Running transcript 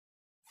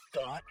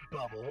Thought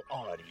Bubble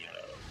Audio.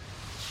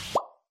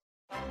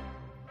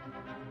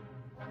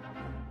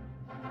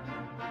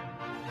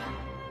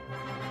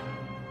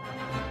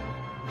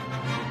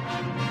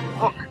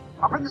 Look,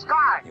 up in the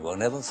sky! You will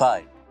never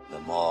find the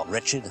more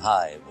wretched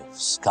hive of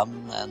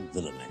scum and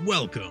villainy.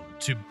 Welcome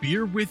to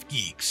Beer with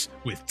Geeks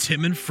with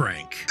Tim and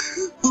Frank.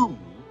 Who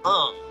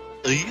are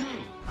you?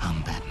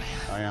 I'm Batman.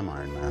 I am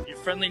Iron Man. Your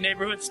friendly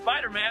neighborhood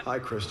Spider-Man. Hi,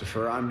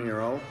 Christopher. I'm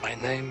Nero. My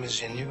name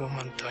is Inigo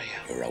Montoya.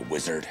 You're a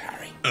wizard,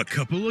 Harry. A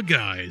couple of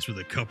guys with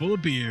a couple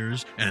of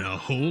beers and a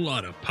whole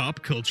lot of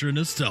pop culture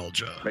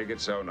nostalgia. Make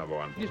it so, number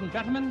one. Ladies and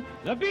gentlemen,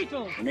 the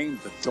Beatles. Name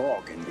the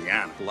dog,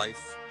 Indiana.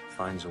 Life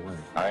finds a way.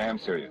 I am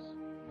serious.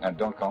 And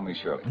don't call me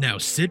Shirley. Now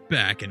sit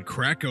back and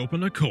crack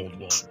open a cold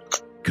one,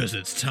 because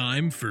it's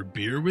time for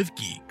Beer with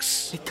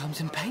Geeks. It comes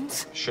in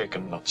pints?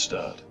 Shaken, not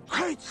stirred.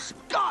 Great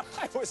Scott!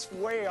 I was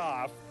way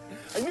off.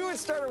 I knew it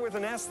started with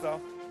an S,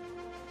 though.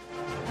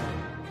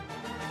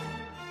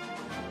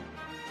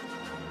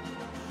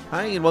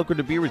 Hi, and welcome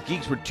to Beer with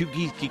Geeks, where two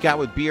geeks geek out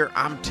with beer.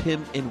 I'm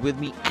Tim, and with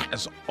me,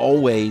 as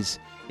always,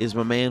 is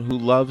my man who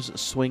loves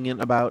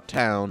swinging about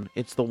town.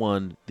 It's the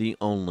one, the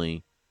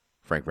only,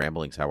 Frank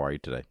Ramblings. How are you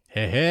today?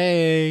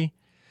 Hey.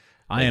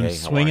 I am Hey, how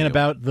swinging are you?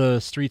 about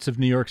the streets of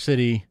New York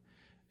City,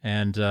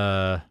 and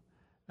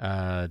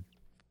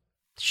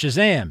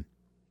Shazam.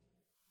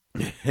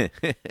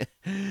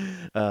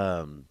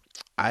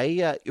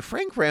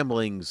 Frank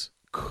Ramblings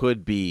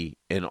could be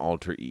an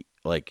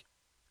like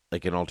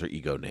an alter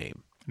ego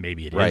name,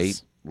 Maybe it is.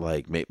 right?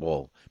 Like,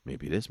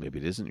 maybe it is, maybe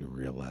it isn't your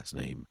real last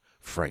name,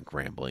 Frank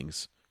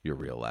Ramblings, your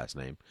real last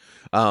name.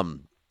 No,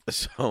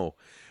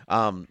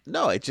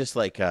 it's just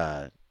like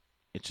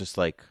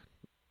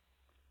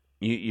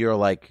you're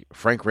like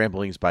Frank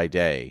Ramblings by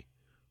day.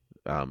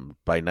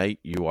 By night,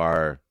 you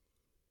are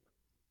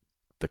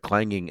the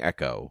clanging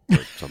echo or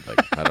something.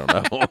 I don't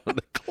know.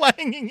 The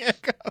clanging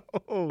echo.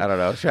 I don't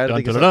know. I was trying to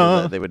think of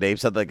something that they would name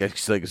something like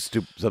some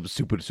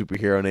stupid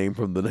superhero name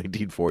from the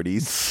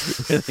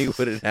 1940s. And they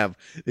wouldn't have.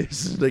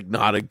 This is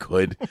not a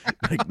good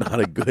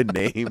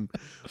name.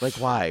 Like,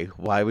 why?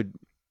 Why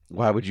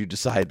would you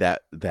decide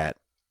that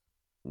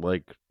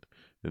like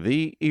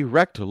the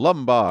erect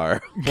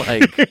lumbar?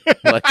 like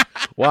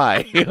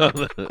why?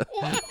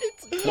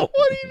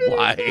 What even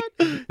Why? is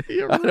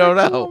that? I don't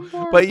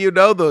know. But you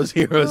know those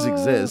heroes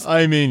exist.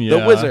 I mean, yeah.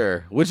 The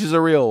Wizard, which is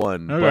a real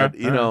one. Okay,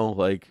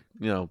 But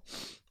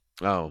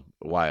oh,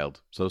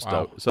 wild. So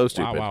Wow. so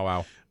stupid.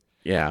 Wow.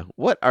 Yeah.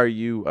 What are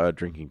you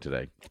drinking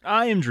today?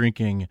 I am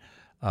drinking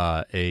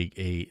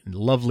a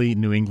lovely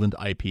New England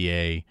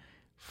IPA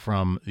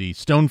from the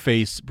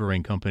Stoneface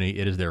Brewing Company.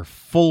 It is their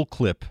Full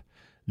Clip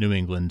New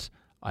England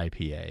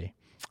IPA.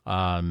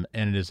 And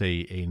it is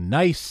a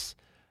nice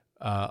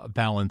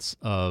balance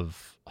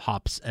of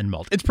hops and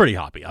malt. It's pretty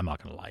hoppy. I'm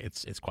not going to lie.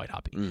 It's quite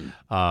hoppy.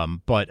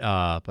 But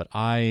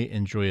I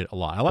enjoy it a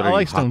lot. I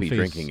like hoppy Stoneface.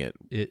 drinking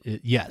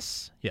it?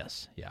 Yes,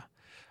 yeah.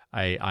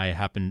 I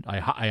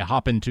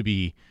happen to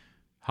be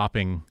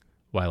hopping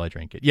while I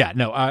drink it. Yeah,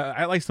 no,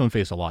 I like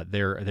Stoneface a lot.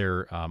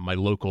 They're my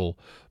local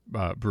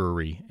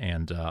brewery,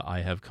 and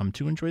I have come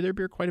to enjoy their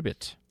beer quite a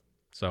bit.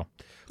 So,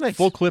 Nice.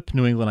 Full Clip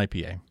New England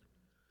IPA.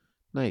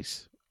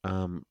 Nice.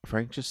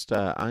 Frank,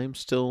 I'm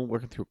still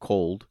working through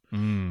cold.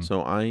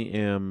 So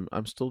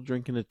I'm still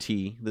drinking a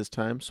tea this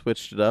time.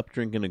 Switched it up,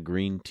 drinking a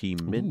green tea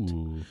mint.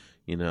 Ooh.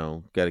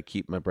 Got to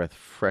keep my breath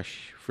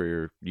fresh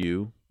for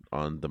you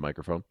on the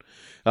microphone.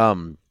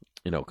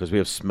 Because we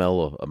have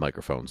smell of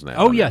microphones now. I Oh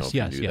don't know yes, if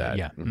you yes, knew yeah, that.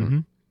 yeah. Mhm. Mm-hmm.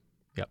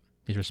 Yep.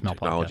 These are smell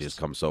Technology podcasts. has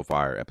come so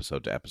far,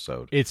 episode to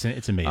episode. It's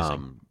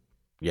amazing.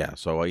 Yeah.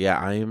 So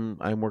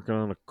I'm working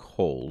on a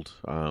cold,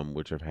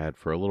 which I've had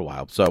for a little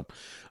while. So,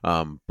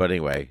 but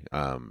anyway,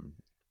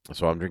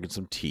 so I'm drinking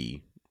some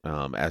tea,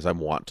 as I'm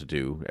wont to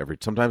do.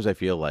 Sometimes I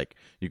feel like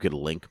you could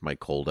link my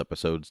cold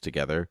episodes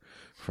together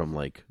from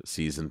like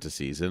season to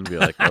season. Be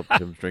like, oh,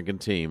 Tim's drinking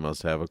tea,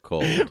 must have a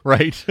cold.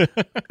 Right.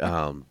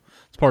 Um,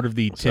 It's part of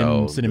the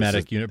Tim so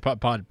Cinematic Unit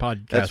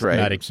podcast. That's right.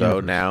 Cinematic So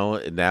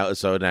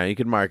universe. now you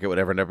can mark it,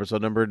 whatever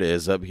episode number it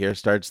is. Up here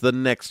starts the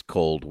next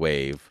cold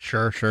wave.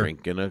 Sure.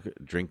 Drinking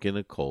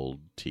a cold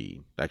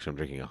tea. Actually, I'm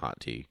drinking a hot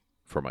tea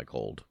for my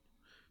cold.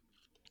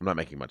 I'm not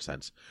making much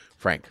sense,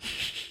 Frank.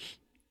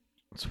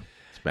 It's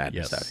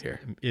madness out here.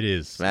 It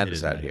is Madness it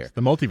is out here.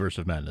 The multiverse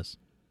of madness.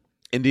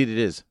 Indeed, it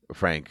is,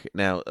 Frank.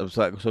 Now, I'm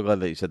so glad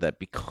that you said that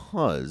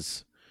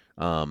because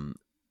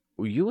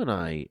you and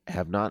I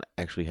have not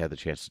actually had the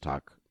chance to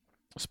talk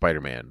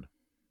Spider-Man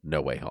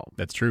No Way Home.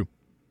 That's true.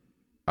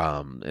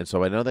 And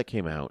so I know that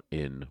came out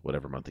in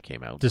whatever month it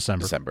came out.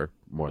 December,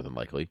 more than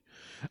likely.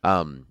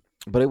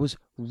 But it was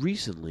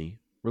recently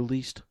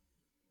released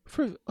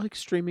for like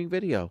streaming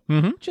video.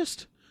 Mm-hmm.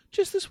 Just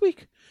this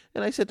week.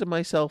 And I said to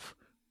myself,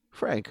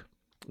 Frank,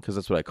 because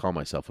that's what I call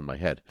myself in my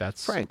head.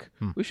 That's Frank.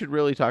 We should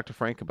really talk to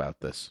Frank about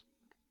this.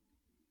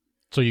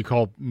 So you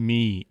called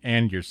me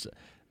and your.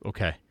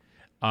 Okay.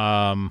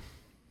 All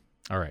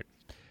right.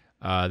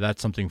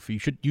 That's something for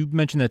you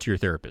mentioned that to your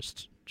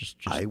therapist. Just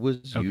I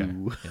was okay.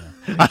 you.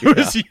 Yeah. I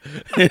was you.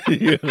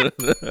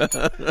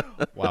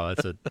 Wow,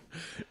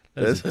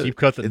 That's a deep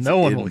cut that no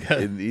one will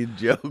get. In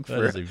joke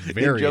That is a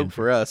very joke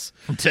for us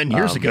from 10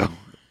 years ago.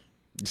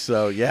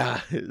 So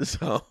yeah,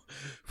 so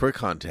for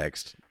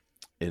context,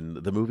 in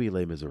the movie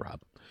Les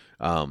Miserables,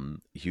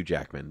 Hugh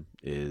Jackman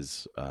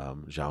is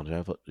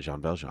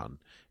Jean Valjean,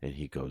 and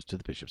he goes to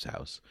the bishop's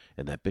house,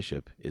 and that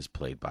bishop is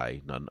played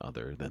by none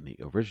other than the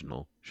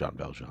original Jean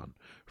Valjean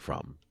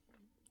from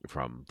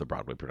the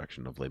Broadway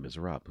production of Les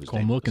Miserables. Whose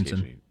Colm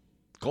Wilkinson.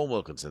 Colm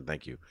Wilkinson,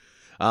 thank you.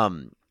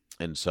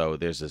 And so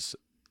there's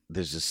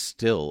this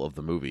still of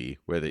the movie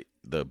where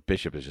the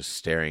bishop is just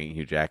staring at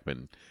Hugh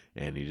Jackman,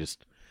 and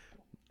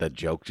the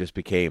joke just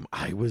became,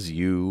 "I was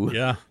you."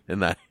 Yeah,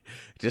 and it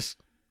just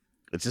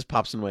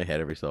pops in my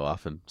head every so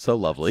often. So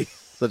lovely,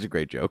 such a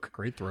great joke.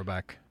 Great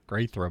throwback.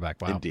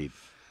 Wow, indeed.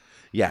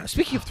 Yeah.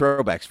 Speaking of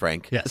throwbacks,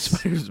 Frank, yes,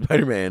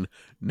 Spider-Man: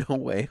 No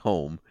Way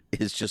Home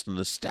is just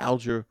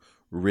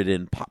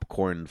nostalgia-ridden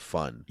popcorn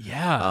fun.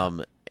 Yeah.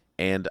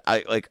 And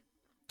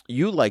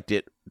you liked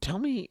it. Tell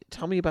me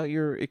about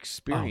your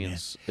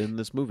experience in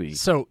this movie.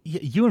 So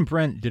you and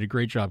Brent did a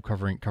great job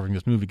covering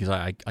this movie because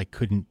I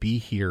couldn't be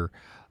here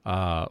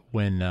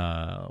when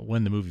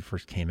the movie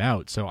first came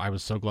out. So I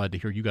was so glad to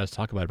hear you guys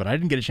talk about it, but I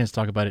didn't get a chance to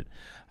talk about it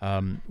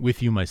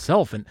with you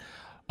myself. And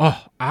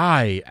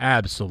I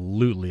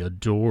absolutely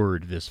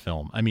adored this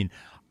film. I mean,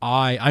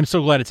 I'm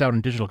so glad it's out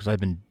on digital because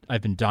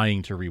I've been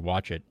dying to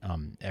rewatch it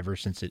ever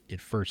since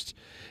it first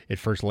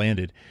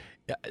landed.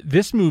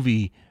 This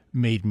movie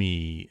made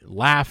me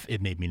laugh.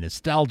 It made me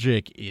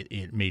nostalgic.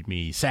 It made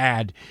me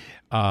sad.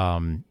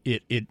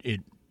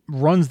 It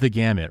runs the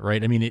gamut,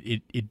 right? I mean,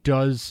 it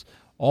does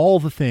all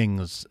the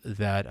things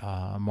that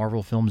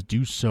Marvel films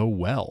do so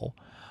well,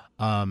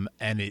 and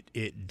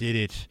it did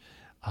it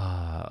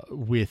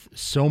with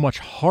so much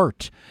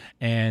heart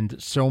and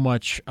so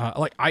much.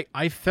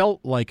 I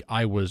felt like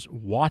I was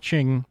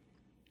watching.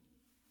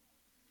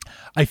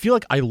 I feel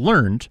like I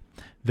learned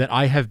that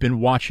I have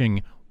been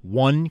watching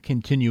one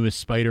continuous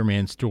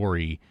Spider-Man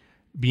story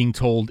being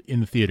told in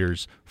the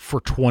theaters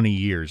for 20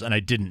 years, and I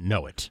didn't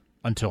know it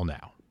until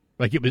now.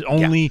 Like, it was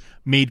only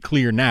made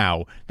clear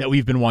now that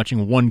we've been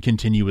watching one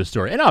continuous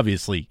story. And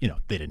obviously,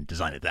 they didn't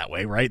design it that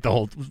way, right? The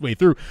whole way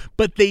through.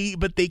 But they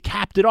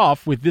capped it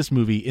off with this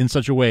movie in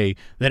such a way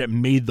that it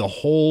made the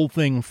whole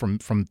thing from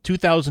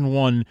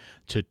 2001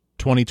 to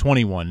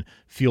 2021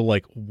 feel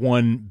like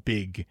one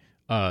big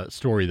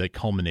story that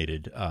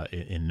culminated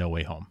in No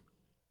Way Home.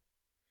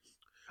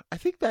 I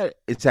think that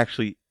it's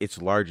actually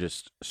its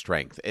largest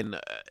strength, and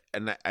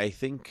I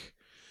think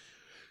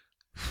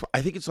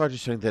its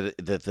largest strength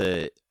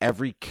that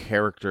every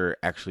character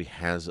actually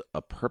has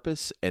a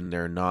purpose, and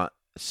they're not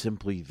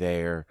simply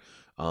there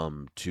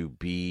to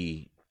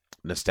be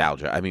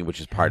nostalgia. I mean, which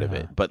is part of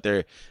it, but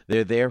they're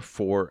there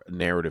for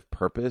narrative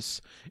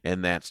purpose,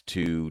 and that's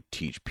to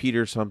teach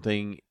Peter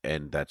something,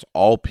 and that's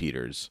all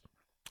Peter's.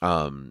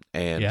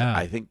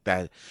 I think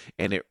that,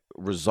 and it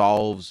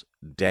resolves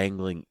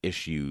dangling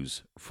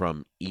issues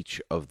from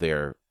each of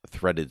their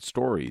threaded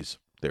stories,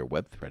 their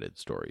web-threaded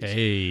stories.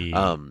 Hey.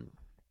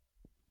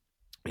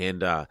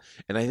 And I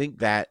think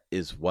that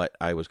is what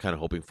I was kind of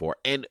hoping for.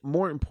 And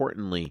more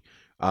importantly,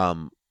 I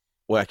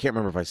can't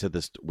remember if I said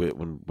this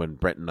when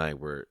Brent and I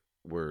were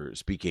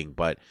speaking,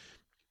 but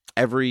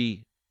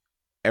every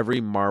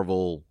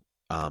Marvel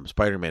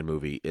Spider-Man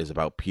movie is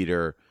about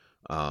Peter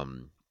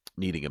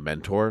needing a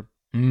mentor,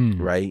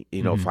 right?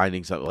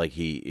 Finding something like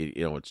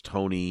it's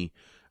Tony,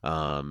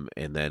 and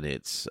then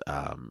it's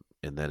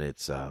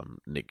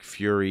Nick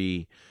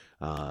Fury.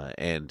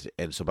 And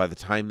so by the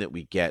time that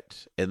we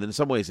get, and then in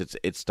some ways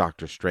it's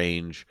Doctor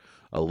Strange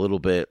a little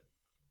bit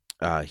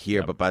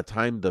here, but by the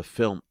time the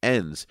film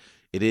ends,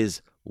 it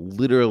is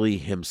literally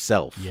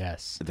himself.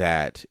 Yes.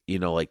 That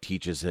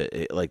teaches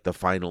like the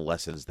final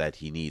lessons that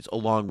he needs,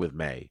 along with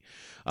May.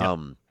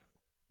 And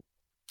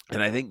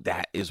I think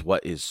that is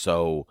what is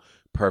so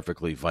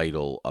perfectly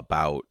vital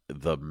about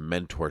the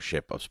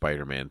mentorship of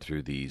Spider-Man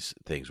through these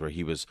things, where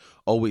he was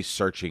always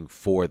searching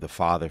for the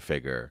father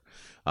figure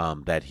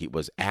that he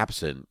was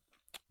absent,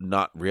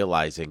 not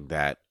realizing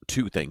that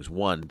two things.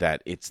 One,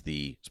 that it's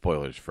the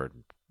spoilers for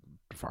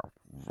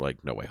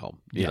like No Way Home,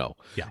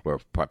 we're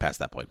past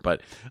that point,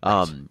 but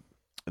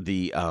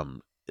he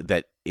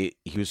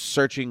was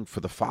searching for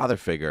the father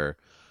figure,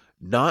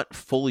 not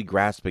fully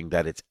grasping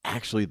that it's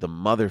actually the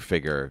mother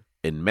figure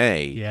in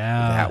May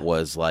that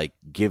was like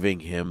giving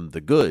him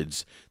the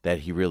goods that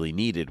he really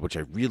needed, which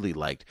I really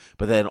liked.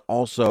 But then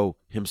also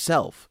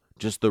himself,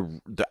 just the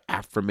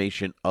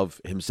affirmation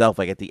of himself,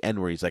 like at the end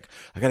where he's like,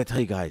 I gotta tell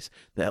you guys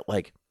that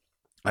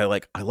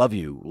I love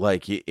you,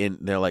 and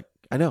they're like,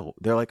 I know,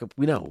 they're like,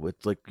 we know,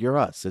 it's like, you're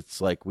us, it's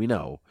like, we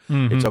know,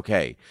 it's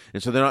okay.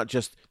 And so they're not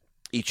just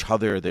each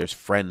other, there's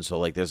friends.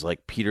 So there's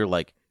Peter,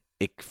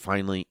 it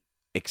finally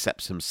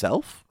accepts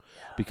himself,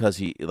 because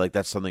he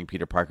that's something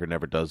Peter Parker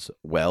never does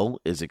well,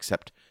 is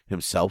accept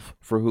himself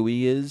for who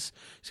he is.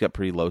 He's got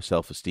pretty low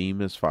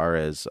self-esteem as far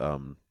as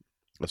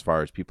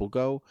people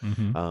go.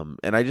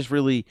 And I just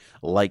really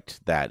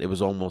liked that. It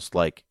was almost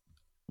like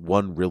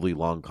one really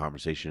long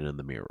conversation in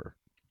the mirror.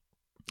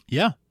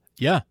 Yeah,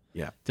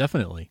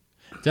 definitely.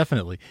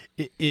 definitely.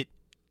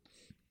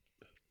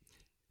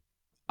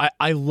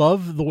 I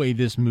love the way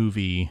this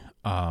movie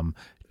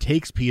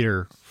takes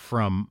Peter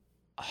from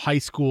high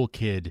school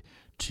kid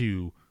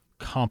to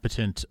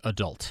competent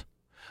adult.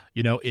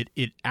 You know,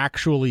 it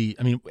actually,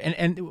 I mean,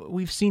 and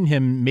we've seen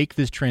him make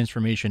this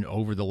transformation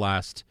over the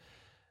last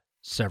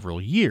several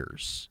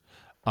years.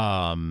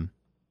 You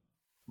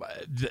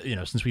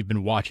know, since we've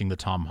been watching the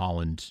Tom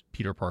Holland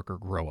Peter Parker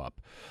grow up.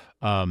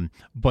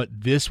 But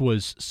this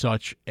was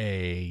such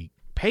a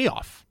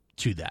payoff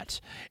to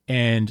that.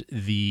 And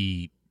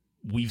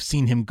we've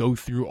seen him go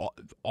through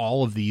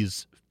all of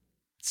these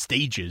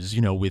stages,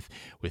 you know, with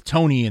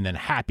Tony and then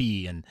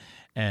Happy and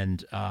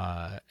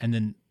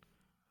then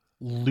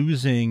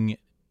losing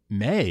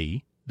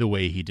May the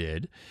way he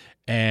did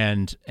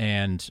and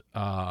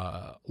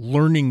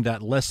learning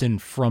that lesson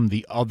from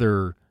the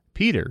other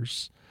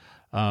Peters,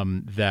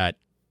 that,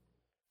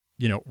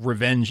 you know,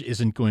 revenge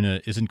isn't going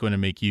to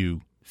make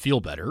you feel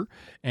better,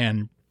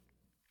 and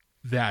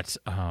that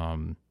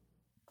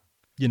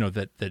you know,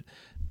 that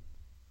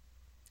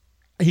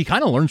he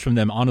kind of learns from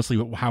them,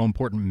 honestly, how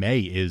important May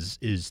is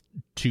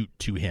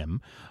to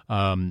him,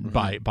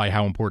 by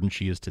how important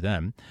she is to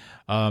them,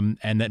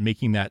 and that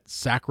making that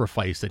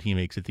sacrifice that he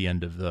makes at the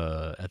end of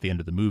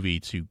the movie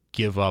to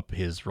give up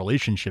his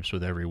relationships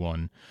with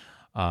everyone,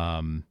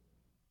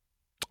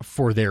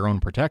 for their own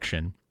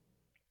protection.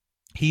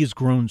 He has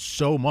grown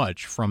so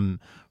much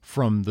from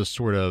the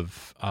sort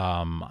of,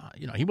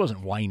 you know, he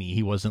wasn't whiny.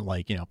 He wasn't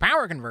like, you know,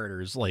 power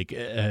converters, like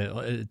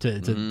to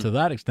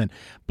that extent,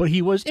 but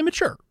he was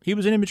immature. He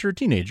was an immature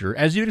teenager,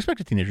 as you'd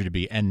expect a teenager to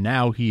be. And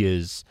now he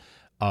is,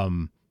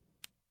 all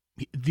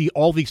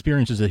the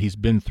experiences that he's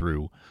been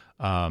through,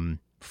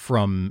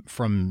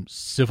 from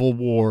Civil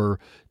War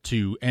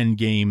to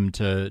Endgame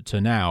to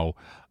now,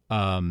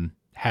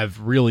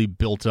 have really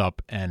built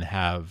up and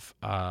have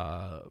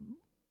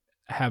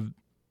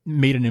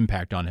made an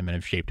impact on him and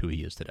have shaped who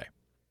he is today.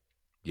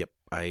 Yep.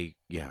 I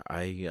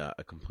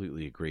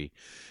completely agree.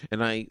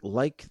 And I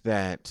like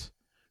that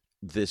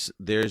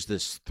there's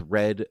this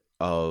thread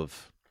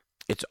of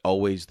it's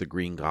always the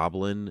Green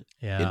Goblin,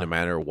 in no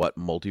matter what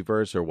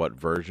multiverse or what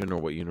version or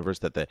what universe,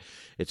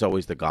 it's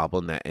always the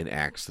Goblin that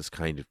enacts this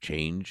kind of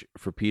change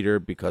for Peter,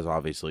 because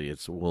obviously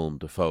it's Willem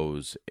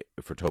Dafoe's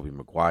for Tobey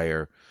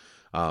Maguire.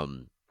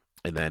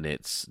 And then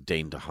it's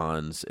Dane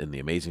DeHaan's in The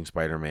Amazing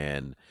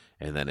Spider-Man,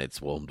 and then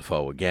it's Willem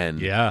Dafoe again.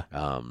 Yeah.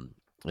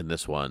 In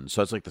this one.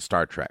 So it's like the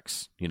Star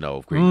Treks, you know,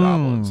 of Green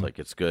Goblins. Like,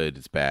 it's good,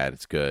 it's bad,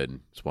 it's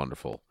good, it's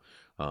wonderful.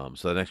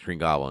 So the next Green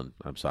Goblin,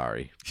 I'm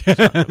sorry. It's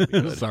not gonna be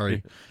good.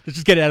 Sorry. Let's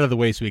just get it out of the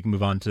way so we can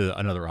move on to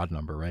another odd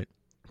number, right?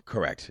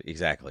 Correct.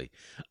 Exactly.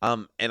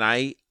 And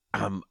I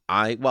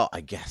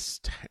guess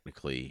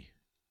technically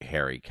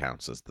Harry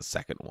counts as the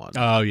second one.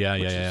 Oh,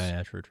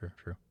 yeah. True.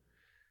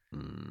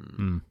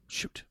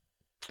 Shoot.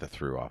 That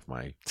threw off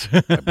my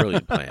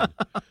brilliant plan,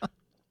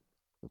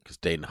 because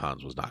Dane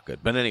DeHaan was not good.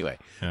 But anyway,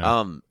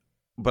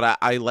 but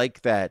I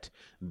like that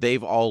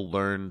they've all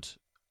learned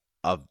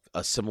a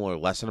similar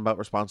lesson about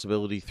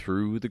responsibility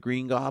through the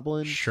Green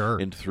Goblin, sure,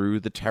 and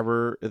through the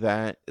terror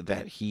that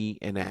he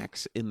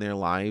enacts in their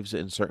lives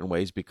in certain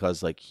ways,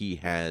 because like he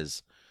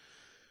has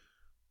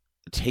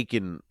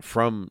taken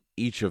from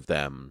each of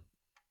them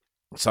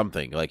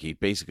something. Like he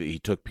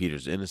took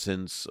Peter's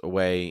innocence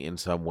away in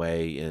some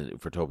way,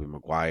 and for Tobey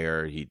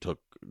Maguire he took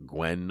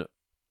Gwen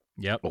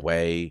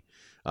away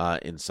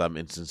in some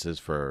instances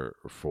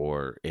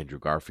for Andrew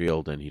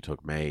Garfield, and he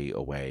took May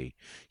away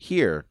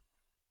here,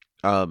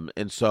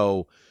 and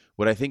so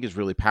what I think is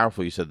really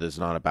powerful, you said this is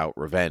not about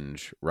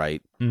revenge,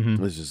 right?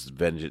 Mm-hmm.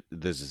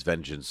 This is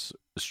vengeance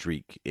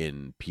streak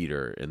in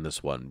Peter in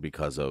this one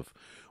because of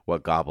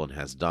what Goblin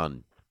has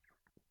done.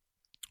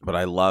 But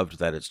I loved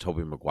that it's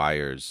Tobey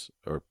Maguire's,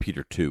 or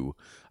Peter 2,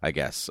 I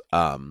guess.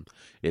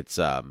 It's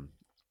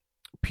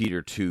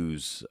Peter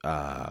 2's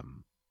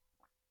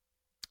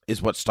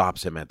is what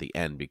stops him at the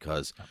end,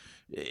 because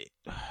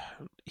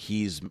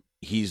he's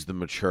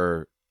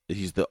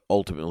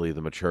ultimately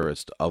the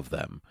maturest of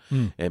them,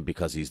 and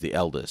because he's the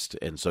eldest,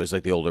 and so he's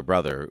like the older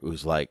brother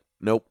who's like,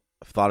 nope,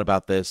 I've thought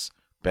about this,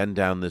 been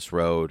down this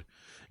road,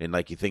 and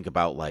like you think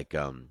about like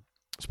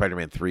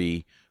Spider-Man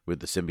 3 with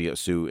the symbiote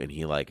suit, and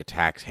he like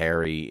attacks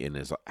Harry in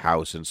his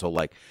house, and so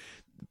like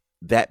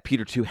that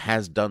Peter 2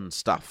 has done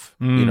stuff,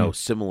 you know,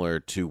 similar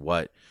to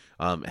what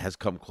has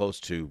come close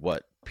to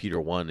what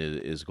Peter 1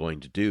 is going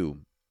to do,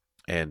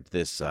 and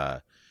this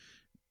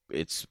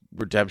it's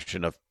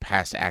redemption of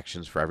past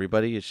actions for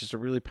everybody. It's just a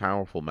really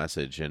powerful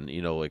message, and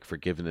you know, like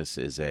forgiveness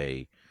is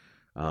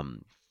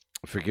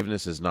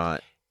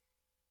not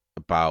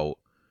about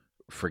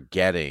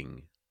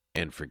forgetting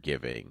and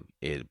forgiving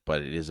it,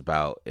 but it is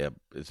about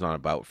it's not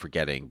about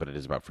forgetting, but it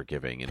is about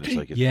forgiving, and it's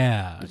like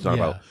it's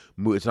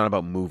not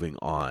about moving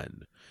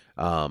on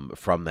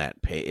from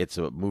that pain. It's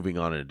about moving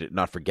on and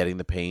not forgetting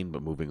the pain,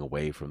 but moving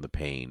away from the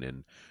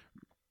pain,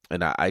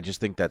 and I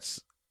just think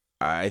that's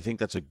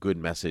a good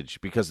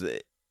message, because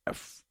the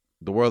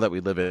world that we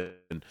live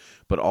in,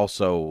 but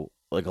also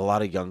like a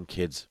lot of young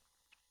kids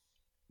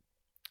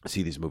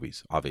see these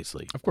movies,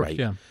 obviously. Of course, right?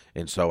 yeah.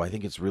 And so I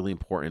think it's really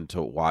important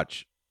to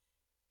watch.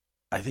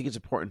 I think it's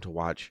important to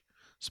watch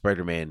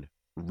Spider-Man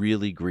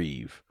really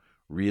grieve,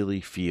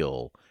 really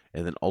feel,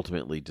 and then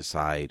ultimately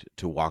decide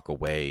to walk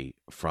away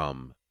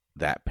from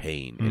that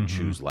pain and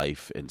choose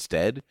life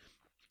instead.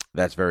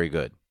 That's very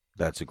good.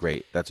 That's a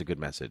good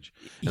message.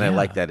 And I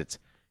like that it's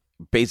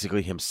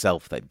basically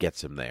himself that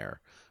gets him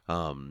there.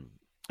 And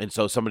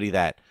so somebody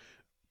that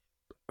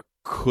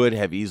could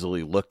have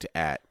easily looked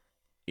at,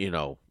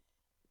 Willem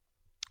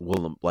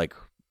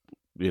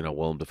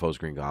Dafoe's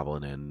Green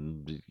Goblin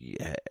and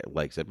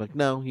said like,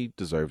 no, he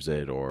deserves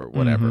it or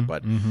whatever.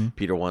 But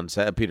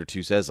Peter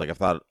 2 says like,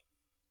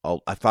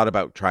 I've thought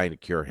about trying to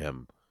cure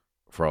him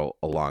for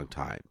a long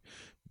time.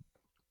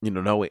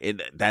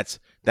 That's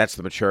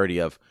the maturity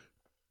of,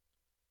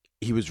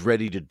 he was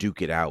ready to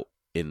duke it out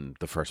in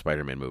the first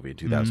Spider-Man movie in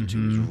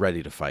 2002. He was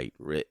ready to fight,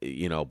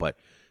 but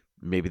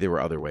maybe there were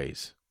other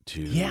ways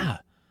to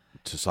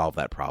solve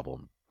that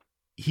problem.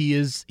 He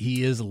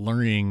is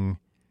learning.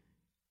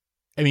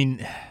 I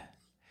mean,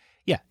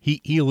 yeah,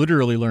 he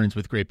literally learns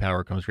with great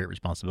power comes great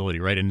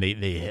responsibility, right? And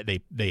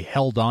they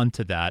held on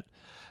to that.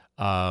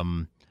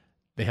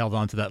 They held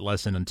on to that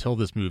lesson until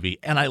this movie.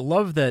 And I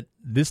love that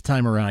this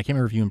time around, I can't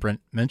remember if you and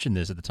Brent mentioned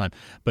this at the time,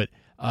 but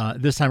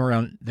this time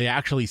around, they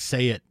actually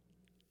say it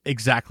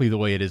exactly the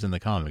way it is in the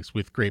comics.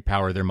 With great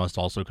power, there must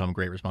also come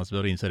great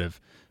responsibility, instead of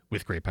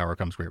with great power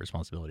comes great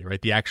responsibility, right?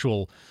 The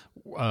actual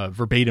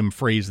verbatim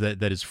phrase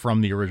that is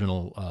from the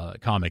original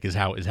comic is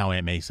how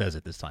Aunt May says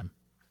it this time.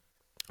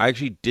 I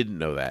actually didn't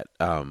know that.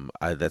 I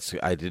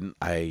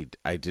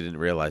didn't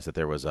realize that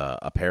there was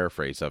a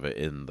paraphrase of it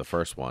in the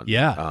first one.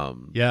 Yeah.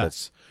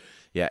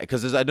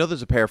 Because I know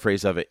there's a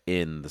paraphrase of it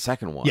in the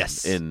second one.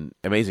 Yes. In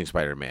Amazing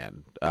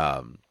Spider-Man.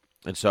 And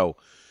it's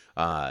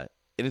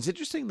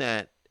interesting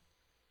that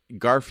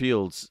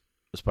Garfield's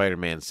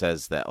Spider-Man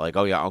says that, like,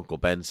 oh yeah, Uncle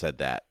Ben said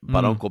that,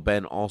 but Uncle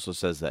Ben also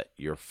says that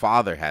your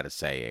father had a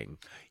saying.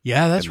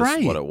 Yeah, that's and this right.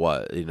 is what it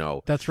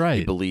was, That's right.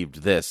 He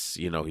believed this,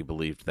 he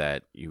believed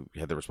that you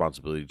had the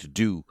responsibility to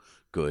do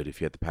good if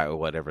you had the power,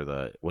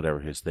 whatever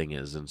his thing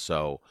is, and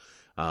so,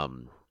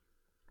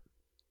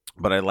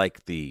 but I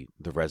like the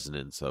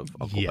resonance of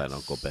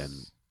Uncle Ben,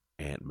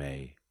 Aunt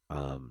May.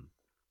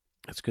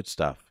 It's good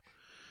stuff.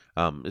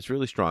 It's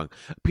really strong.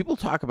 People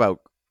talk about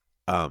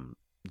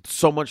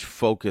so much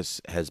focus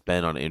has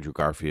been on Andrew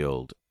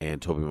Garfield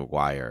and Tobey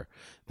Maguire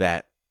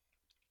that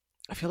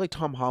I feel like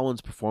Tom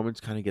Holland's performance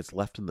kind of gets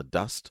left in the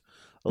dust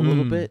a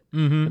little bit.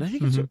 And I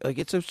think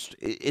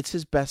it's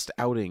his best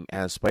outing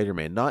as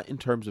Spider-Man, not in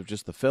terms of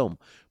just the film,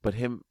 but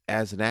him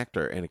as an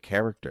actor and a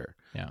character.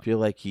 Yeah. I feel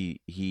like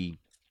he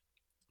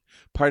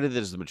part of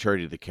it is the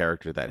maturity of the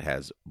character that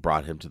has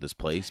brought him to this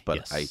place,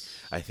 but yes.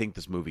 I think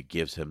this movie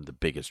gives him the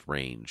biggest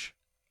range.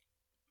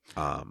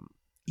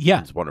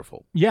 Yeah, it's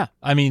wonderful. Yeah,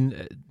 I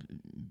mean,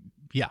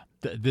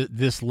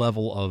 this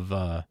level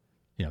of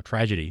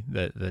tragedy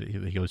that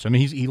he goes to. I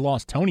mean, he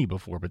lost Tony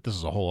before, but this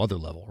is a whole other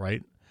level,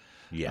 right?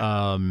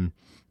 Yeah.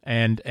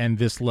 And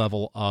this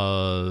level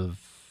of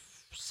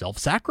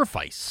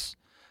self-sacrifice.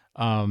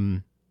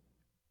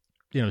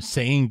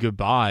 Saying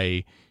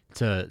goodbye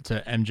to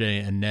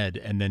MJ and Ned,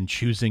 and then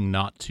choosing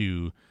not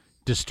to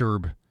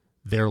disturb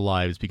their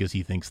lives because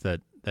he thinks that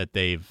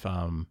they've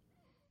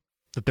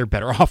that they're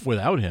better off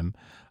without him.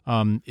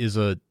 There's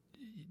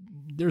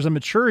a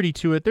maturity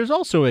to it. There's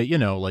also a,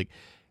 hey,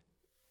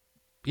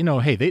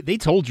 they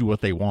told you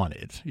what they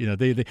wanted.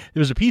 There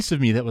was a piece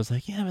of me that was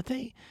like, yeah, but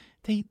they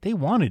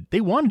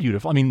wanted you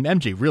to. I mean,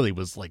 MJ really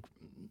was like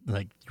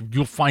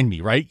you'll find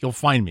me, right? You'll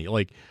find me.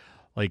 Like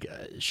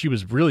she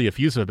was really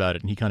effusive about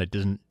it, and he kind of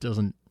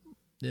doesn't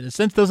in a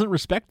sense doesn't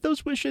respect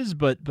those wishes,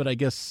 but I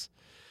guess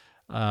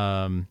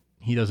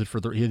he does it for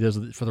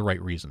the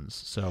right reasons.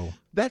 So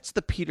that's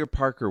the Peter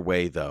Parker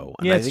way, though.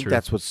 And yeah, I think true.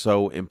 That's what's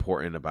so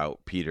important about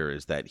Peter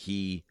is that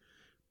he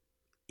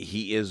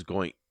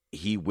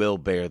will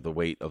bear the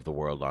weight of the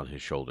world on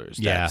his shoulders.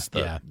 That's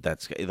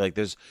like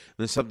there's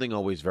something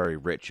always very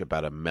rich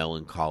about a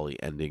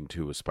melancholy ending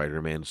to a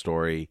Spider-Man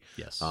story.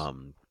 Yes.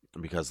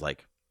 Because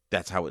like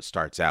that's how it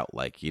starts out.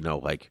 Like, he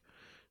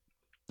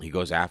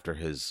goes after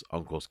his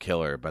uncle's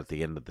killer, but at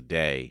the end of the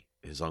day,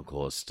 his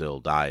uncle has still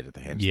died at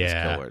the hands of this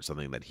killer. It's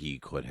something that he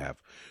could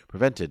have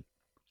prevented.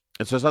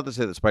 And so it's not to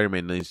say that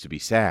Spider-Man needs to be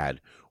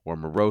sad or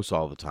morose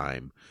all the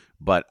time,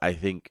 but I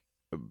think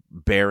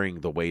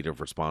bearing the weight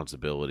of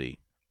responsibility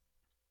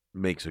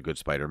makes a good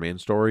Spider-Man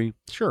story.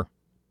 Sure.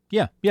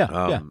 Yeah.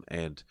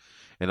 And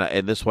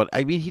this one,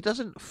 I mean,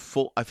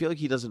 I feel like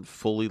he doesn't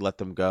fully let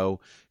them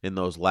go in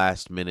those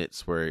last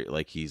minutes where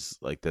like he's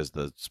like there's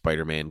the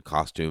Spider-Man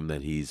costume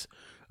that he's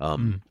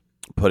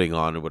putting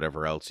on or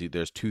whatever else.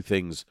 There's two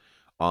things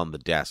on the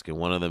desk, and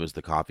one of them is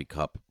the coffee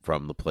cup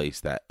from the place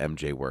that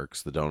MJ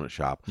works, the donut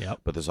shop. Yep.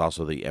 But there's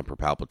also the Emperor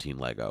Palpatine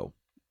Lego,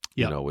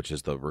 which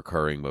is the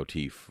recurring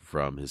motif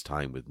from his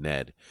time with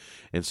Ned.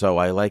 And so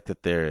I like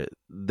that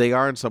they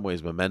are in some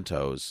ways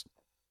mementos.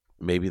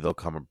 Maybe they'll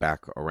come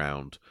back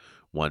around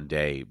one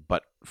day,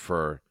 but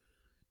for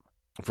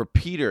for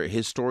Peter,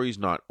 his story's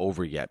not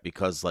over yet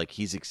because like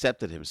he's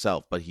accepted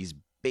himself, but he's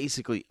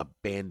basically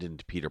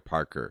abandoned Peter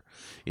Parker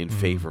in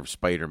favor of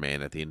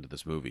Spider-Man at the end of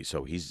this movie.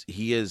 So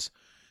he is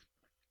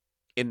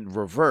in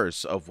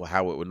reverse of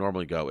how it would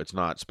normally go. It's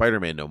not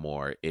Spider-Man no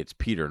more, it's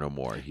Peter no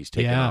more. He's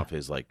taken off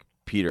his like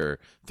Peter,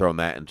 thrown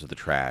that into the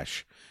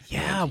trash.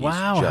 Yeah, and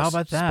wow, he's how just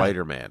about that?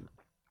 Spider-Man.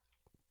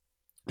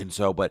 And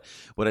so, but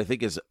what I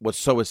think is what's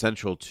so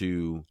essential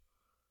to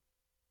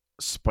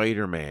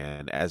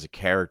Spider-Man as a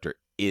character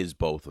is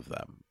both of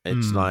them.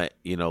 It's not,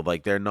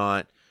 like they're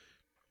not,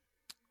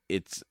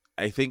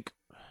 I think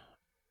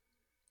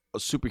a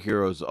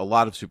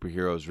lot of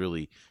superheroes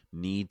really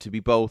need to be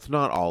both.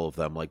 Not all of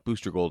them. Like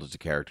Booster Gold is a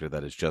character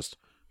that is just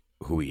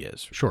who he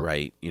is. Sure.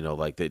 Right?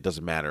 Like it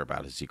doesn't matter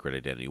about his secret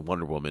identity.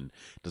 Wonder Woman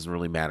doesn't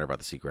really matter about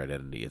the secret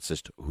identity. It's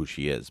just who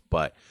she is.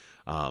 But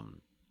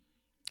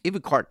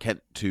even Clark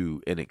Kent,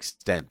 to an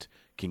extent,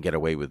 can get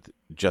away with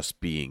just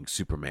being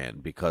Superman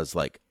because,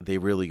 like, they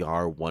really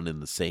are one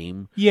and the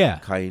same. Yeah,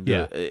 kind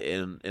of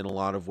in a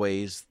lot of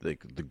ways. The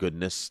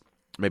goodness,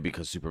 maybe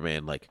because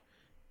Superman, like,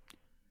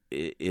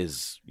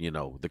 is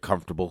the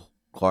comfortable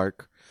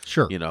Clark.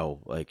 Sure.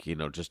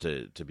 Just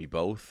to be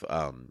both.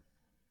 And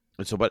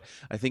so, but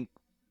I think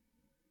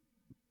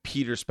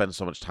Peter spends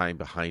so much time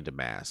behind a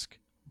mask,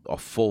 a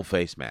full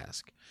face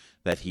mask,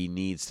 that he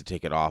needs to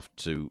take it off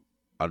to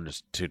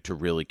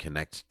really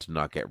connect, to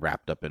not get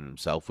wrapped up in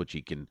himself, which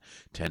he can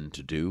tend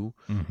to do.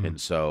 And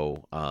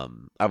so I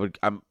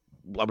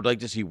would like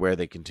to see where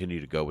they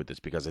continue to go with this,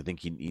 because I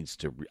think he needs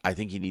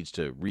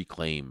to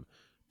reclaim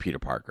Peter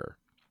Parker.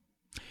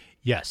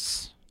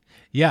 Yes.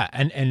 Yeah,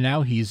 and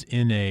now he's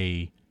in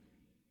a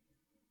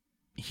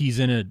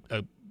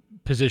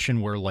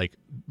position where, like,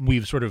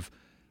 he's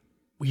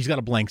got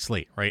a blank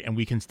slate, right? And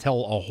we can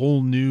tell a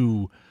whole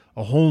new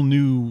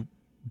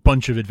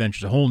bunch of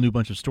adventures, a whole new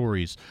bunch of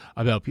stories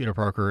about Peter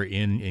Parker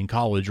in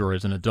college or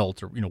as an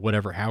adult, or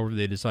whatever, however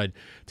they decide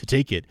to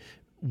take it.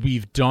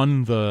 We've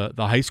done the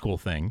high school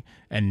thing,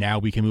 and now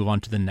we can move on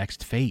to the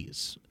next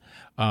phase.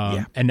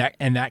 And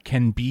that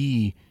can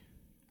be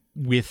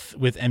with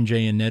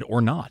MJ and Ned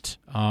or not.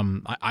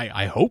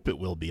 I hope it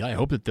will be. I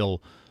hope that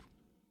they'll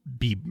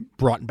be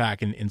brought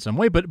back in some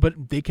way,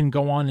 but they can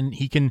go on, and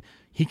he can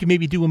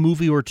maybe do a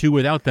movie or two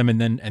without them,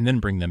 and then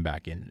bring them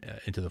back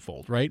into the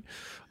fold, right?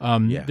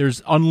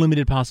 There's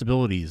unlimited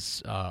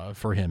possibilities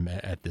for him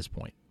at this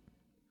point.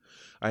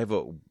 I have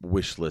a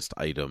wish list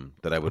item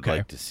that I would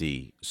like to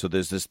see. So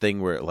there's this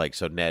thing where, like,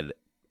 so Ned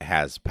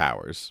has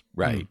powers,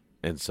 right?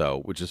 And so,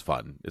 which is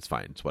fun. It's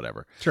fine. It's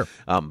whatever. Sure.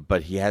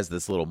 But he has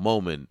this little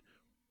moment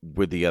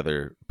with the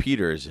other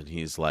Peters, and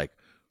he's like,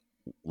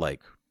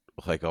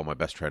 oh, my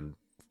best friend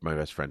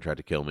tried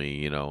to kill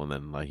me, and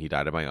then, like, he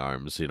died in my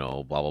arms,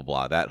 blah, blah,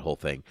 blah, that whole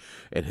thing.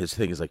 And his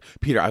thing is like,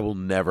 Peter, I will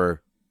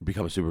never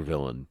become a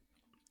supervillain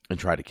and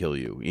try to kill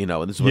you,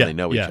 and this is when they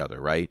know each other,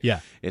 right?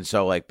 Yeah. And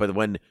so, like, but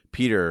when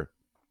Peter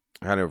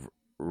kind of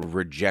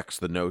rejects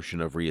the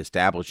notion of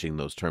reestablishing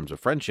those terms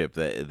of friendship,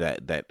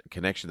 that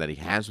connection that he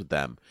has with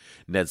them,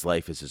 Ned's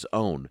life is his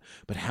own.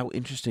 But how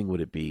interesting would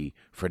it be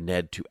for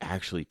Ned to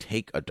actually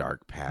take a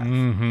dark path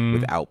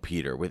without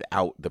Peter,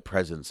 without the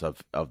presence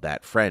of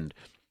that friend?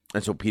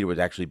 And so Peter would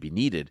actually be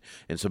needed.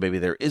 And so maybe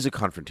there is a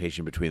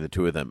confrontation between the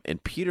two of them.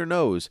 And Peter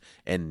knows,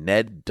 and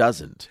Ned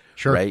doesn't.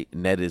 Sure. Right?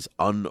 Ned is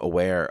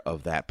unaware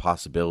of that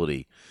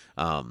possibility.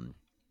 And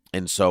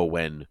so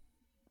when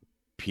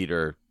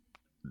Peter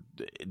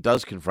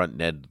does confront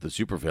Ned, the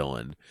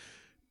supervillain,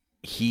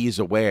 he's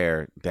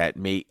aware that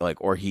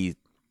the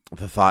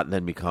thought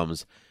then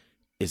becomes,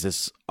 is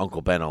this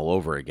Uncle Ben all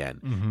over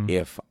again?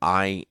 If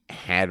I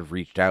had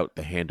reached out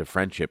the hand of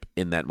friendship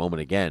in that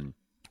moment again,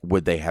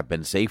 would they have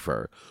been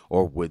safer,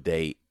 or would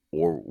they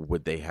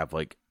have,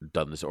 like,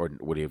 done this, or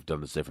would he have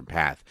done this different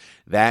path?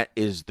 That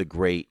is the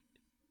great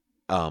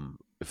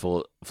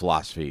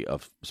philosophy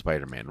of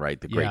Spider-Man, right?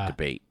 The great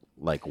debate,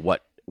 like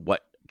what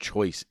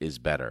choice is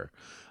better.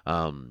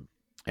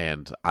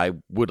 And I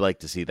would like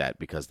to see that,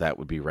 because that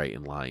would be right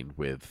in line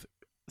with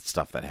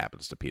stuff that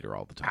happens to Peter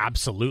all the time.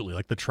 Absolutely.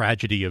 Like the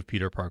tragedy of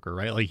Peter Parker,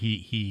 right? Like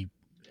he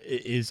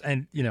is,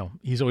 and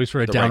he's always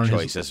sort of the down right on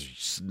choice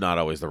is not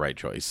always the right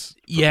choice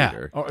for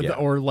Peter.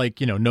 Or like,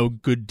 no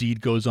good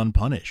deed goes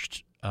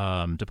unpunished,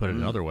 to put it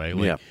another way.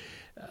 Like,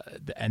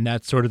 and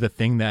that's sort of the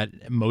thing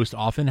that most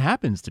often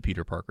happens to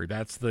Peter Parker.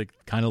 That's the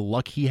kind of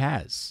luck he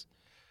has.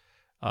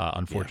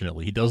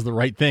 Unfortunately, he does the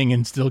right thing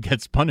and still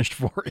gets punished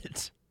for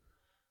it.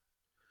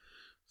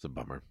 It's a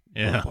bummer.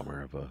 Yeah, a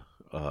bummer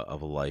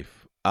of a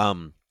life.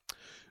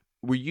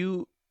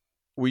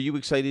 Were you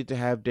excited to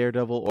have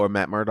Daredevil or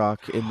Matt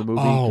Murdock in the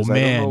movie? Oh,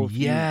 man,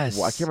 yes.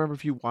 I can't remember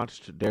if you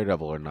watched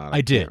Daredevil or not.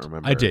 I did.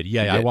 I did.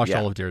 Yeah, I watched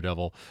all of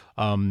Daredevil.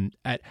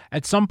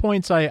 At some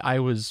points, I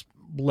was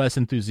less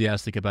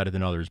enthusiastic about it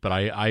than others, but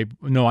I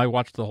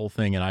watched the whole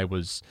thing, and I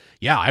was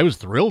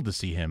thrilled to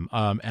see him.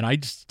 And I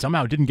just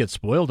somehow didn't get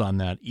spoiled on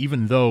that,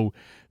 even though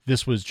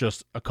this was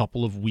just a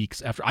couple of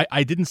weeks after.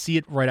 I didn't see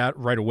it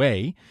right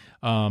away.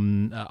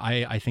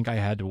 I think I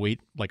had to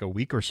wait like a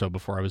week or so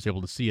before I was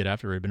able to see it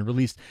after it had been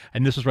released.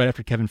 And this was right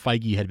after Kevin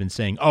Feige had been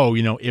saying, "Oh,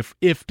 you know,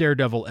 if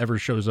Daredevil ever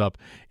shows up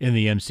in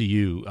the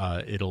MCU,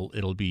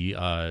 it'll be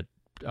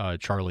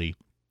Charlie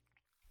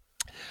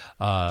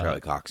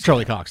Cox.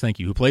 Charlie Cox, thank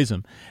you, who plays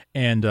him."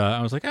 And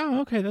I was like,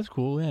 "Oh, okay, that's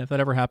cool. Yeah, if that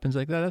ever happens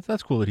like that,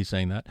 that's cool that he's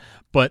saying that."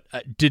 But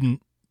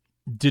didn't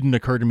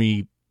occur to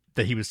me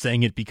that he was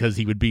saying it because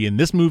he would be in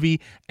this movie,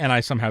 and I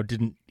somehow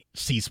didn't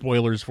see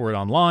spoilers for it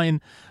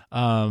online.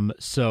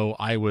 So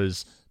I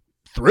was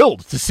thrilled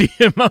to see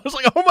him. I was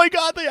like, "Oh my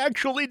God, they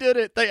actually did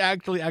it! They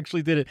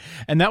actually did it!"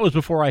 And that was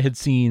before I had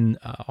seen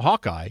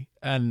Hawkeye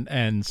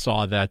and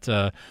saw that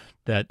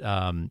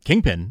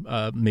Kingpin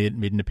made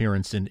an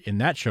appearance in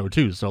that show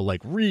too. So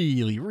like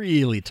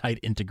really tight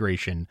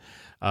integration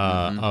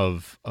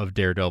of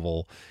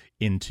Daredevil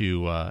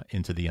into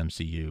the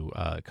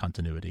MCU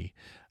continuity.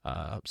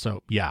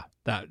 So yeah,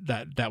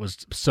 that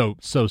was so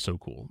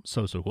cool,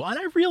 so cool. And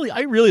I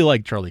really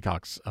like Charlie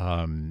Cox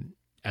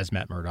as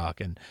Matt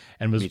Murdock, and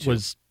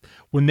was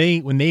when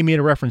they made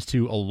a reference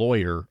to a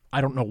lawyer.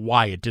 I don't know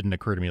why it didn't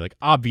occur to me. Like,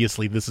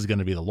 obviously this is going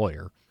to be the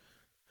lawyer.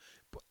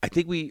 I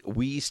think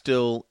we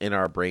still in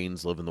our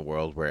brains live in the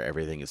world where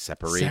everything is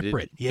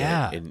separated.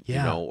 Yeah. And you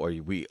know, or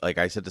we, like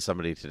I said to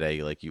somebody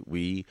today, like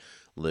we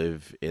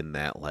live in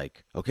that,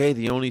 like, okay,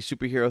 the only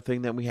superhero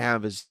thing that we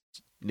have is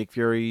Nick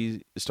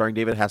Fury starring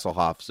David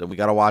Hasselhoff, and we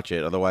got to watch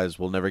it, otherwise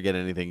we'll never get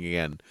anything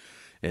again.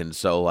 And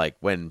so, like,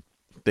 when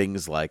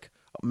things like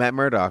Matt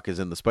Murdock is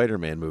in the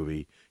Spider-Man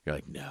movie, you're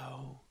like,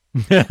 no,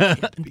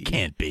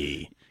 can't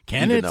be.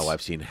 Even though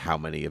I've seen how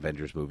many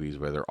Avengers movies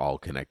where they're all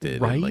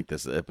connected, right? And like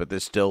this, but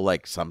there's still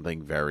like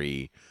something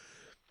very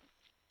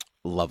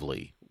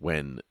lovely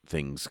when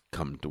things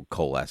come to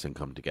coalesce and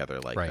come together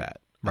like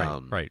that.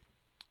 Right.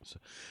 So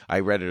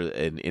I read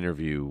an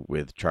interview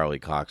with Charlie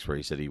Cox where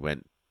he said he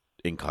went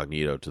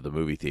incognito to the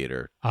movie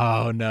theater.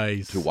 Oh,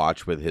 nice. To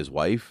watch with his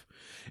wife,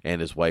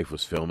 and his wife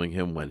was filming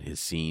him when his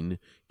scene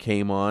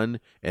came on,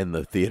 and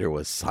the theater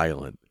was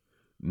silent.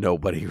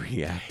 Nobody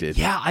reacted.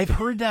 Yeah, I've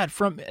heard that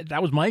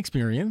that was my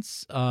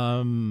experience.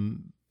 But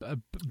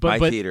my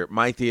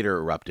theater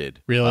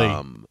erupted.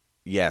 Really?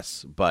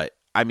 Yes, but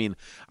I mean,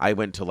 I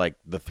went to like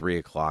the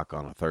 3:00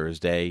 on a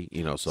Thursday,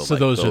 you know, so like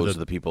those are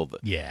the people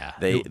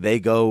that they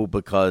go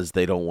because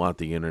they don't want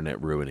the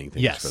internet ruining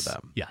things for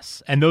them.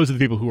 Yes. And those are the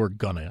people who are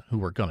gonna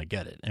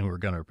get it and who are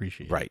gonna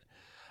appreciate it. Right.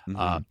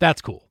 Mm-hmm.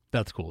 That's cool.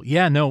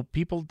 Yeah, no,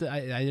 people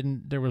I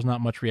didn't there was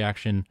not much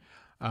reaction.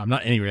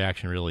 Not any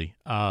reaction really.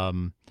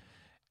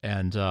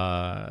 And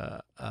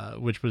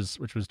which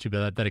was too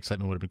bad. That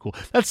excitement would have been cool.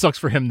 That sucks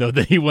for him though,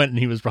 that he went and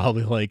he was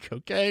probably like,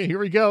 okay, here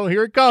we go,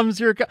 here it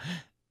comes.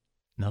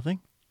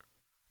 Nothing.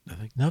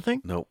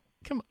 Nope.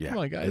 Come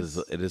on, guys.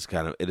 It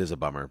is a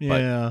bummer. Yeah.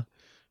 But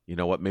you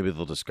know what? Maybe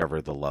they'll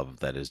discover the love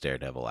that is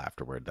Daredevil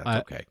afterward. That's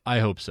okay. I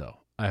hope so.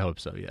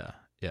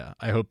 Yeah.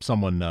 I hope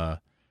someone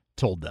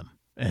told them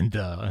and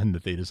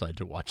that they decide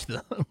to watch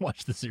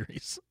the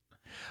series.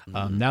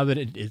 Mm-hmm. Now that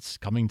it's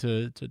coming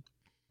to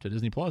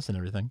Disney Plus and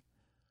everything.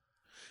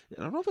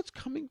 I don't know if it's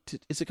coming to.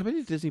 Is it coming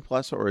to Disney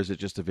Plus, or is it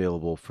just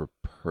available for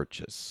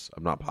purchase?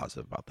 I'm not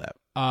positive about that.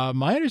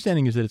 My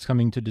understanding is that it's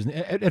coming to Disney.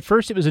 At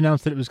first, it was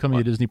announced that it was coming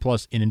to Disney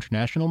Plus in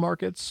international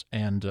markets,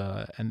 and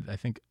I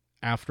think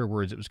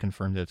afterwards it was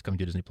confirmed that it's coming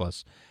to Disney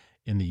Plus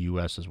in the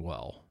U.S. as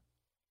well.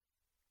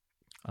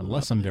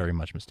 Unless I'm very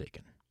much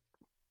mistaken.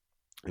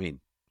 I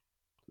mean,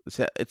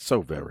 it's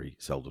so very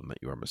seldom that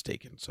you are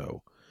mistaken,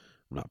 so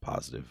I'm not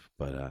positive.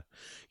 But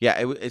yeah,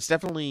 it's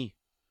definitely.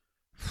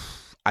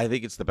 I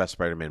think it's the best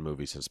Spider-Man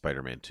movie since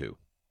Spider-Man 2.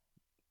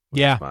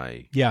 Yeah,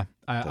 I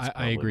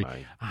agree.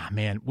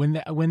 Man, when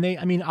they,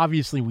 I mean,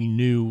 obviously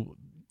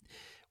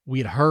we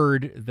had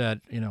heard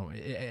that, you know,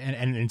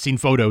 and seen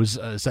photos,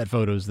 set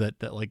photos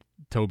that like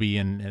Toby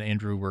and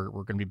Andrew were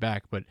going to be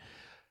back, but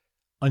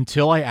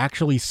until I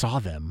actually saw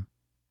them,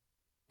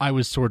 I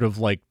was sort of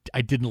like,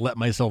 I didn't let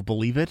myself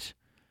believe it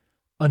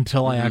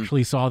until I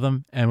actually saw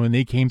them, and when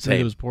they came through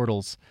those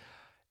portals,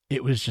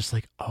 it was just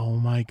like, oh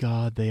my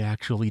God, they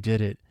actually did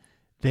it.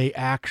 They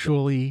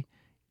actually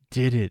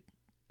did it.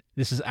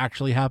 This is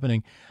actually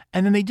happening.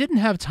 And then they didn't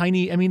have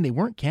they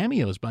weren't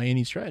cameos by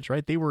any stretch,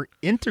 right? They were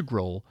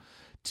integral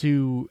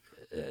to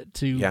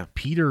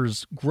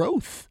Peter's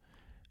growth.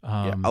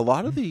 A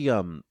lot of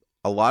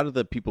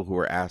the people who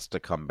were asked to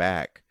come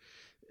back,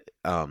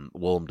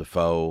 Willem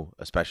Dafoe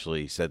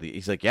especially said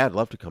he's like, yeah, I'd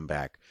love to come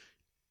back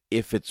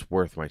if it's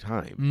worth my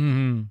time.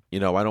 Mm-hmm. You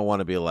know, I don't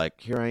want to be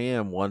like, here I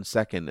am 1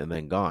 second and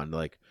then gone.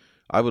 Like,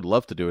 I would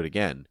love to do it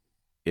again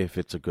if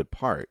it's a good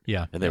part.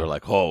 Yeah. And they were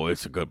like, oh,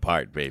 it's a good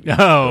part, baby.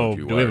 Oh,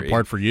 do we have a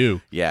part for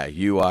you? Yeah,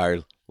 you are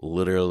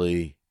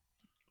literally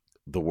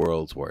the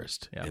world's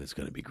worst, and it's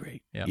going to be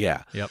great. Yep.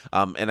 Yeah. Yep.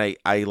 And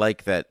I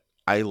like that.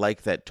 I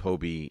like that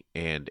Toby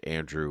and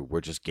Andrew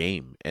were just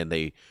game, and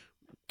it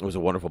was a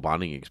wonderful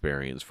bonding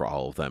experience for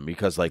all of them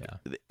because, like,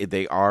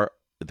 they are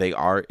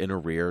in a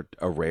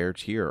rare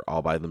tier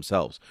all by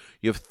themselves.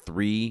 You have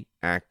 3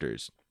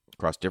 actors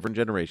across different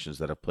generations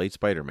that have played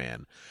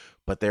Spider-Man,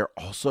 but they're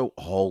also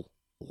all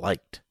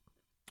liked.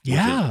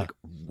 Yeah. Like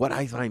what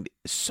I find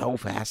so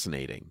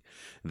fascinating,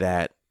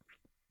 that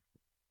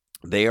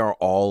they are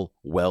all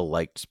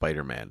well-liked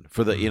Spider-Man.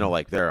 For the,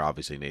 like, there are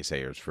obviously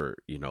naysayers for,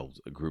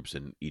 groups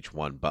in each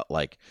one, but,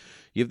 like,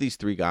 you have these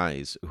three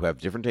guys who have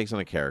different takes on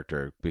a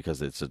character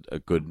because it's a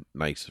good,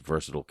 nice,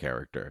 versatile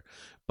character,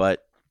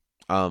 but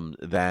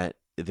that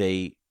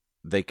they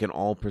can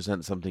all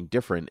present something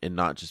different, and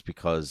not just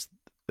because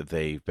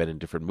they've been in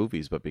different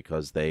movies, but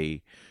because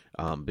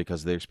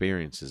because of their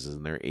experiences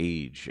and their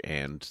age,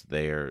 and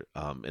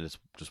and it's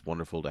just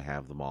wonderful to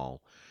have them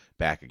all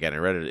back again. I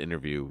read an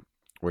interview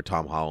where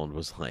Tom Holland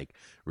was like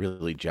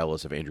really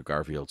jealous of Andrew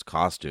Garfield's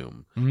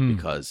costume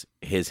because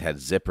his had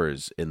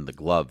zippers in the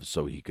gloves,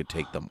 so he could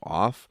take them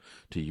off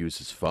to use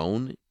his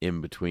phone in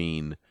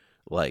between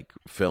like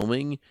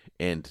filming,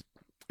 and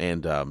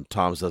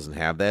Tom's doesn't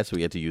have that, so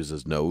he had to use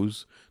his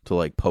nose to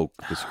like poke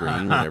the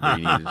screen whenever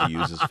he needed to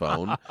use his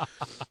phone.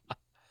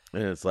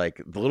 And it's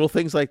like the little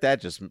things like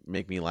that just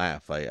make me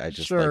laugh. I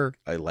just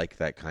I like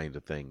that kind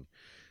of thing.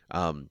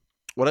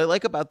 What I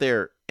like about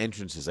their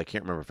entrances, I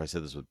can't remember if I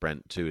said this with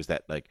Brent too, is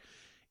that like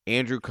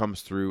Andrew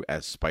comes through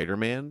as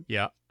Spider-Man.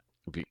 Yeah.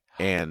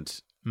 And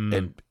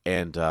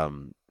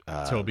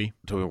Tobey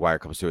Maguire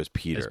comes through as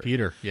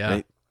Peter.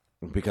 Yeah.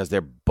 Because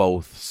they're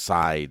both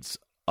sides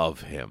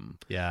of him.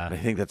 Yeah. And I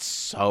think that's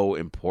so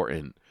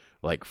important,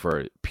 like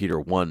for Peter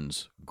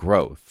 1's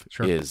growth,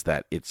 is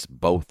that it's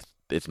both.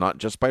 It's not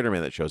just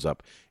Spider-Man that shows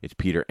up, it's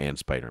Peter and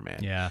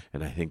Spider-Man. Yeah.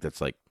 And I think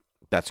that's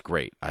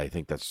great. I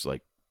think that's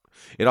like,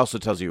 it also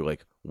tells you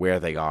like where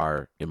they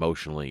are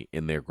emotionally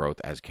in their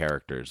growth as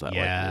characters. That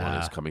like one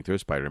is coming through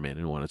as Spider-Man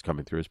and one is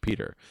coming through as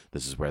Peter.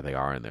 This is where they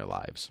are in their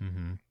lives.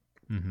 Mm-hmm.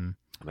 Mm-hmm.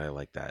 And I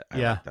like that. I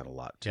like that a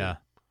lot too. Yeah.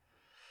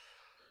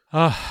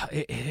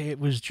 It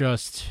was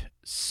just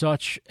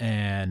such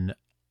an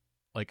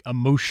like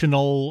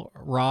emotional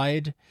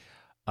ride,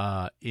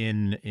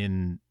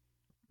 in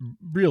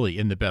really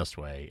in the best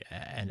way,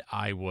 and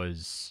I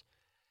was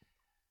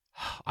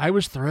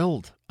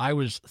thrilled. I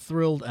was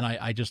thrilled, and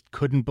I just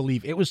couldn't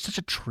believe it was such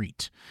a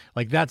treat.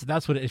 Like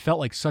that's what it felt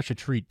like, such a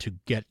treat to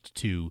get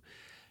to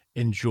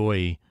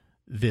enjoy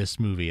this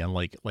movie, and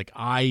like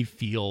I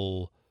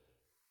feel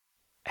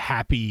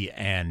happy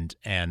and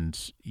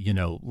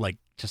like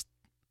just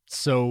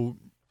so.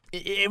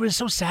 It was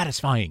so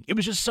satisfying. It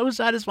was just so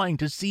satisfying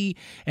to see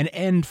an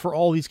end for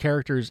all these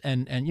characters,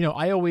 and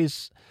I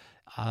always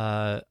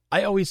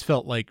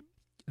felt like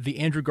the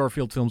Andrew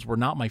Garfield films were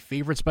not my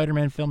favorite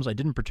Spider-Man films. I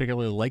didn't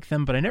particularly like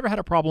them, but I never had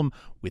a problem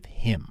with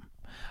him.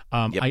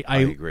 I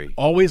agree.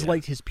 Always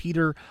liked his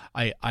Peter.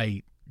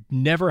 I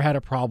never had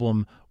a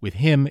problem with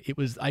him.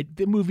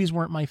 The movies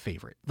weren't my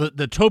favorite.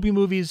 The Tobey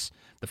movies,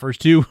 the first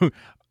two,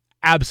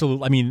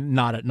 absolutely. I mean,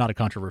 not a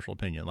controversial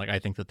opinion. Like I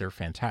think that they're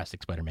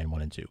fantastic, Spider-Man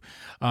 1 and 2,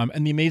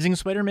 and the Amazing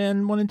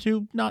Spider-Man 1 and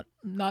 2, not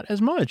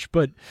as much.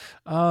 But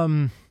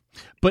I'm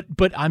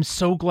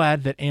so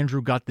glad that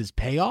Andrew got this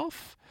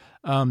payoff.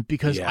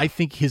 Because I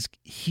think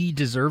he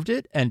deserved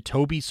it, and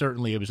Tobey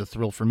certainly, it was a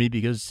thrill for me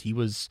because he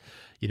was,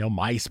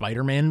 my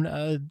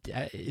Spider-Man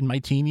in my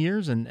teen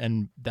years,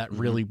 and that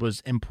really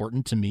was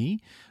important to me.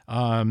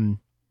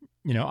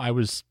 I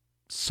was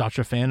such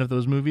a fan of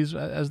those movies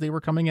as they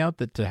were coming out,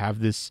 that to have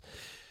this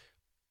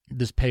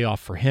payoff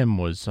for him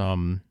was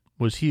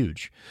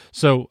huge.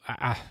 So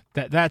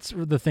that's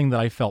the thing that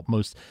I felt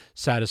most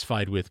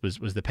satisfied with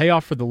was the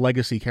payoff for the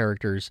legacy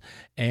characters,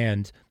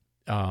 and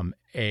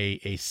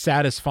a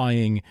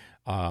satisfying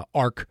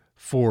arc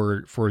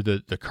for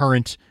the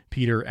current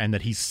Peter, and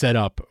that he's set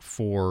up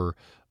for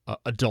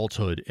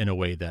adulthood in a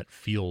way that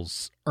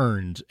feels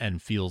earned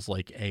and feels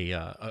like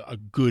a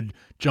good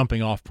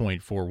jumping off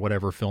point for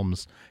whatever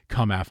films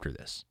come after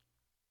this.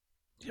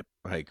 Yep,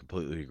 I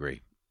completely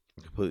agree.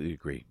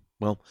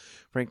 Well,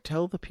 Frank,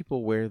 tell the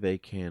people where they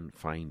can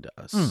find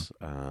us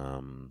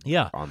on the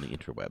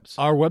interwebs.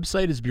 Our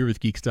website is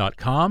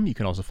beerwithgeeks.com. You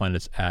can also find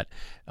us at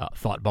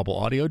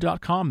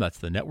thoughtbubbleaudio.com. That's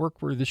the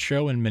network where this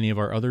show and many of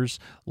our others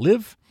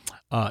live.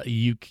 Our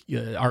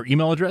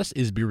email address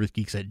is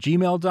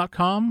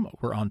beerwithgeeks@gmail.com.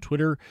 We're on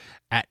Twitter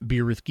at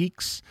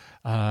beerwithgeeks.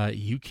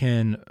 You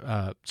can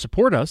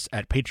support us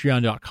at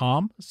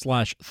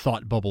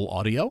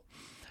patreon.com/thoughtbubbleaudio.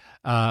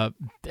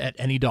 At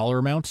any dollar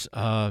amount,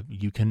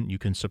 you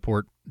can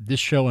support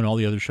this show and all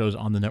the other shows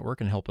on the network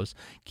and help us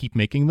keep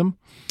making them.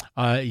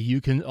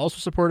 You can also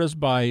support us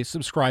by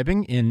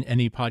subscribing in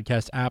any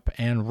podcast app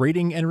and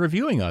rating and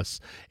reviewing us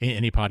in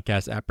any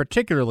podcast app,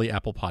 particularly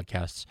Apple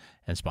Podcasts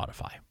and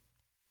Spotify.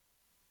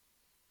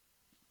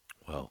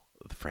 Well,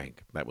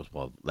 Frank, that was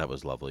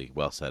lovely.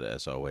 Well said,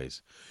 as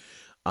always.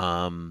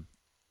 And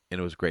it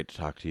was great to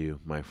talk to you,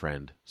 my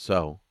friend.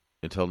 So,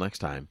 until next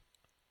time,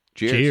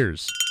 cheers.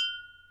 Cheers.